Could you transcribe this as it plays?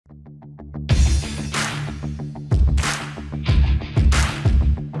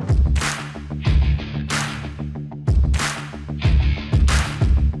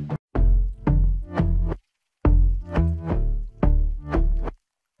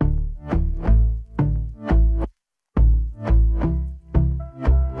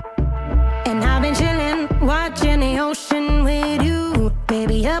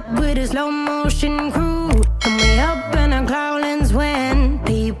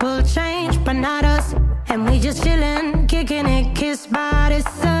just chillin', kicking it, kissed by the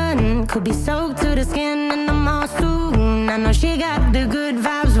sun. Could be soaked to the skin in the mall soon. I know she got the good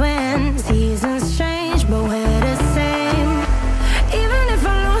vibes when seasons change, but we're the same. Even if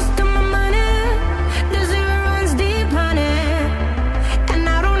I lost all my money, the zero runs deep, honey. And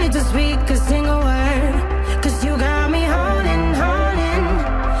I don't need to speak a single word, 'cause you got me holding, holding.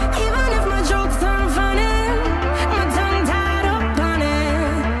 Even if my jokes aren't funny, my tongue tied up on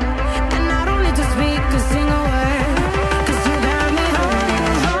it. And I don't need to speak a single word, 'cause you got me holding,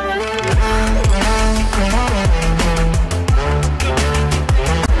 holding.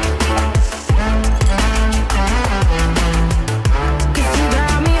 'Cause you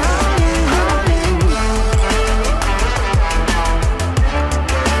got me holding, holding.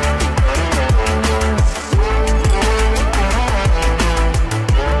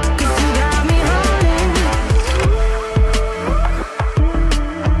 'Cause you got me holding.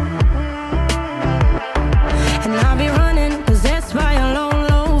 And I'll be running, possessed by a low,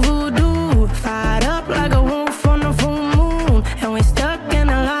 low voodoo. Fired up like a wolf on the full moon. And we stuck in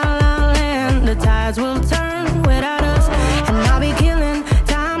a la la land. The tides will turn without us. And I'll be killing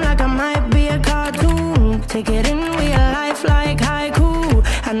time like I might be a cartoon. Take it